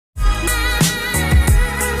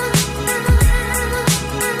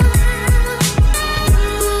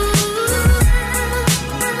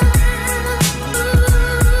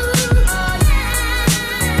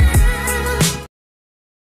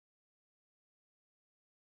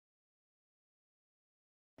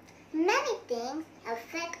Many things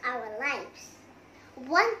affect our lives.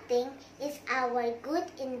 One thing is our good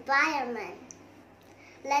environment.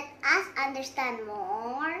 Let us understand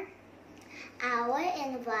more our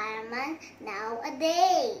environment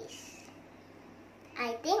nowadays.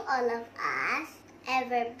 I think all of us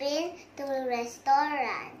ever been to a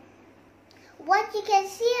restaurant. What you can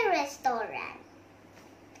see a restaurant?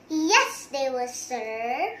 Yes, they will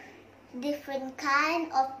serve different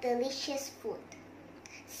kind of delicious food.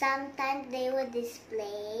 Sometimes they will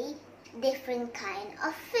display different kind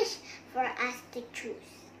of fish for us to choose,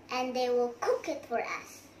 and they will cook it for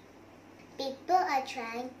us. People are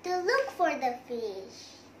trying to look for the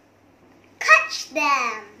fish, catch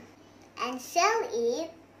them, and sell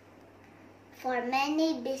it for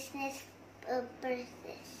many business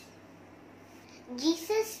purposes.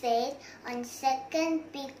 Jesus said on 2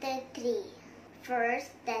 Peter 3, verse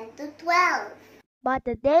 10 to 12. But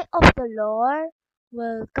the day of the Lord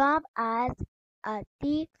will come as a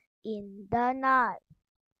thief in the night,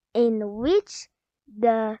 in which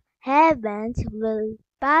the heavens will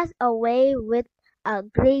pass away with a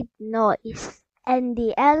great noise, and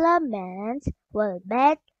the elements will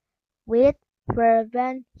melt with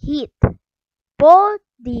fervent heat. Both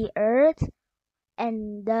the earth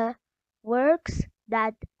and the works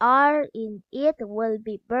that are in it will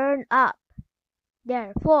be burned up.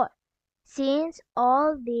 Therefore, since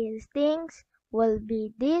all these things will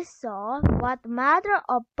be dissolved, what manner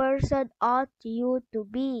of person ought you to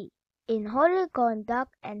be in holy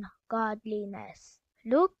conduct and godliness,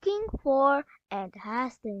 looking for and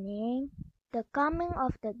hastening the coming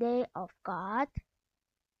of the day of God,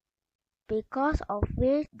 because of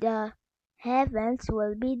which the heavens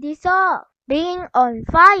will be dissolved, being on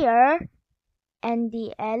fire, and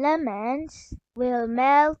the elements will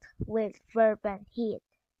melt with fervent heat.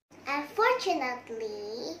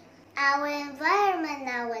 Unfortunately, our environment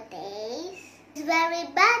nowadays is very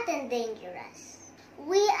bad and dangerous.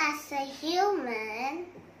 We as a human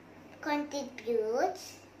contribute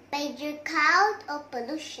major count of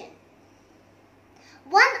pollution.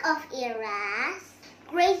 One of Iran's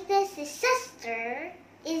greatest disaster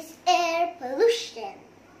is air pollution.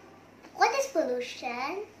 What is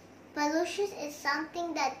pollution? Pollution is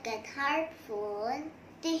something that can harmful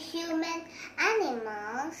to human,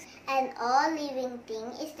 animals, and all living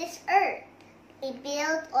things is this earth. We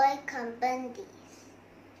build oil companies,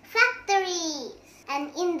 factories,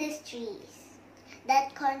 and industries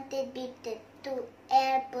that contributed to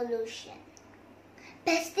air pollution.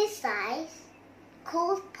 Pesticides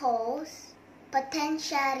could pose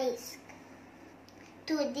potential risk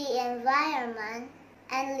to the environment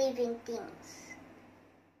and living things.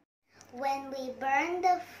 When we burn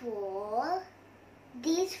the fuel,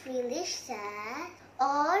 these releases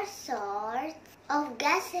all sorts of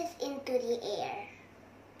gases into the air,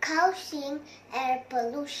 causing air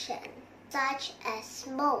pollution, such as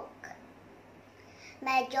smoke.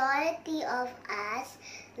 Majority of us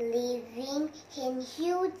living in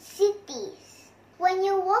huge cities. When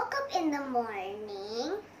you wake up in the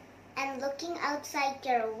morning and looking outside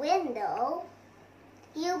your window,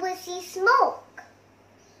 you will see smoke,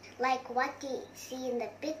 like what you see in the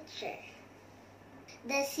picture.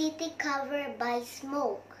 The city covered by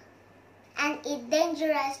smoke, and it's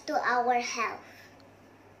dangerous to our health.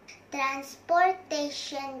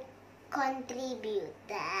 Transportation contributed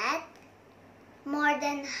more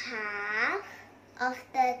than half of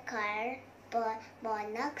the carbon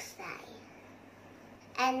monoxide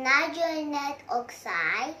and nitrogen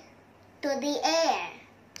oxide to the air.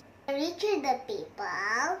 The richer the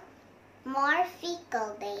people, more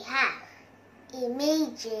vehicle they have.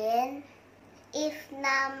 Imagine if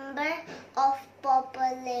number of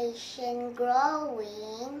population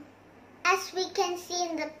growing, as we can see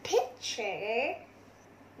in the picture,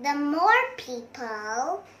 the more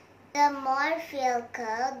people, the more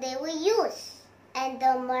vehicle they will use, and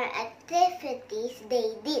the more activities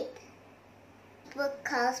they did. It will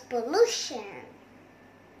cause pollution.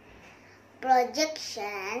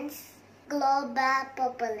 Projections, global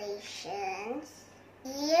populations,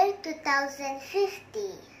 year 2050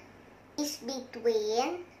 is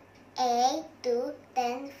between 8 to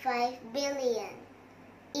 10.5 billion.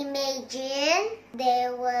 Imagine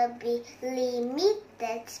there will be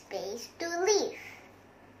limited space to live.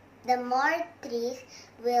 The more trees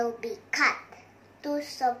will be cut to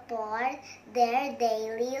support their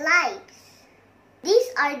daily lives.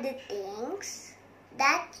 These are the things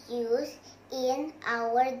that use in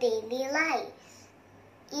our daily lives.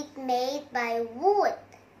 It made by wood.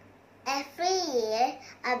 Every year,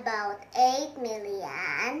 about 8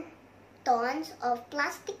 million tons of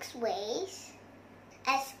plastic waste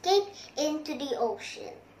escape into the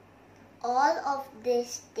ocean. All of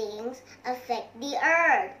these things affect the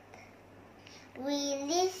earth. We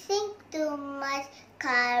releasing too much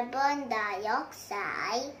carbon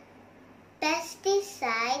dioxide,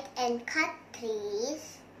 pesticide, and cut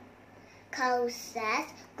trees causes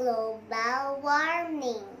global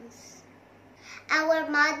warmings. Our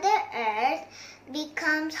Mother Earth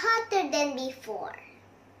becomes hotter than before.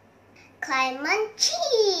 Climate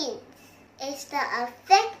change is the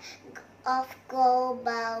effect of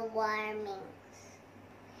global warming.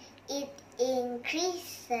 It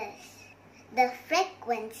increases the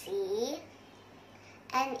frequency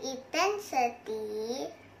and intensity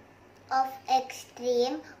of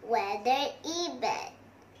extreme weather events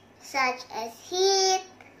such as heat,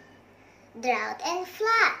 drought, and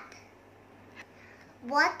flood.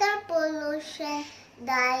 Water pollution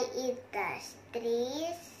eats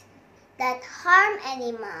trees that harm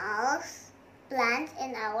animals, plants,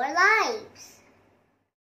 and our lives.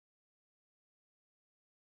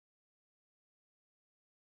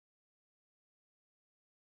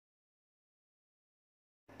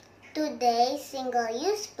 Today,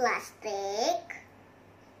 single-use plastic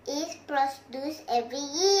is produced every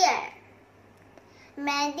year.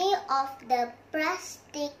 Many of the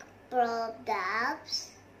plastic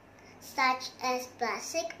products, such as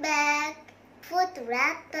plastic bags, food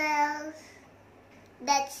wrappers,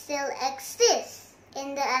 that still exist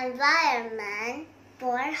in the environment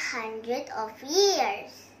for hundreds of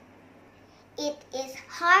years. It is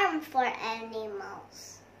harm for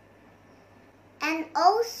animals. And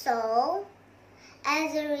also,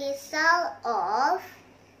 as a result of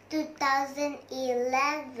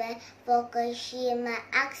 2011 Fukushima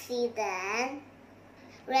accident,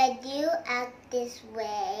 radioactive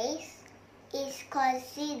waste is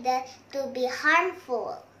considered to be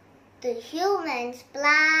harmful to humans,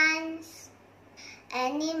 plants,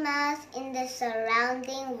 animals in the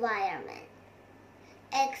surrounding environment.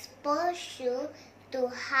 Exposure to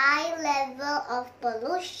high level of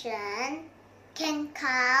pollution can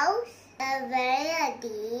cause a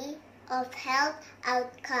variety of health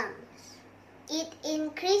outcomes. It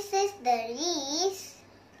increases the risk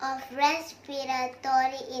of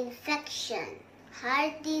respiratory infection,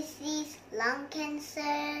 heart disease, lung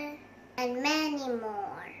cancer, and many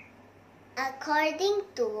more. According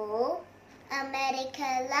to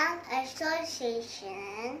American Lung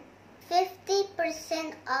Association,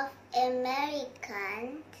 50% of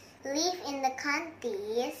Americans live in the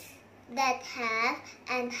countries that have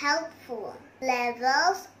unhelpful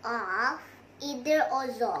levels of either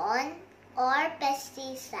ozone or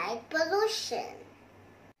pesticide pollution.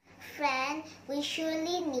 Friend, we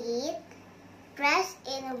surely need fresh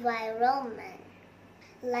environment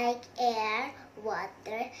like air,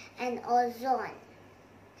 water, and ozone.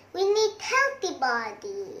 We need healthy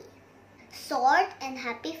body, short and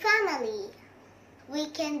happy family. We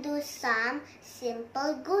can do some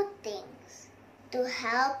simple good things to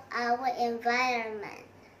help our environment,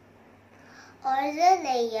 or the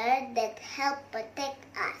layer that help protect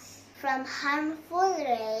us from harmful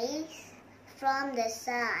rays from the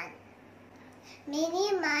sun.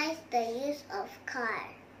 Minimize the use of car.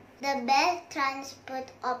 The best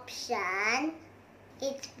transport option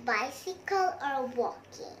is bicycle or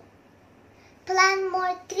walking. Plant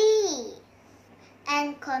more trees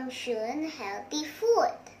and consume healthy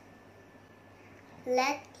food.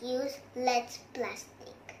 Let's use less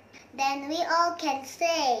plastic. Then we all can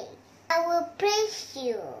say, I will praise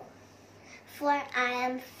you, for I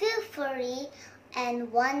am fearfully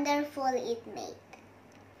and wonderfully made.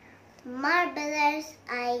 Marvelous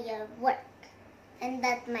are your work, and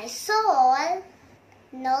that my soul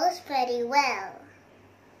knows very well.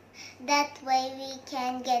 That way we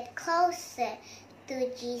can get closer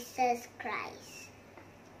to Jesus Christ.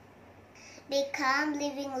 Become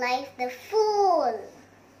living life the full,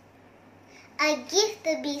 a gift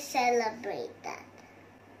to be celebrated.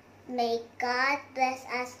 May God bless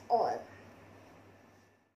us all.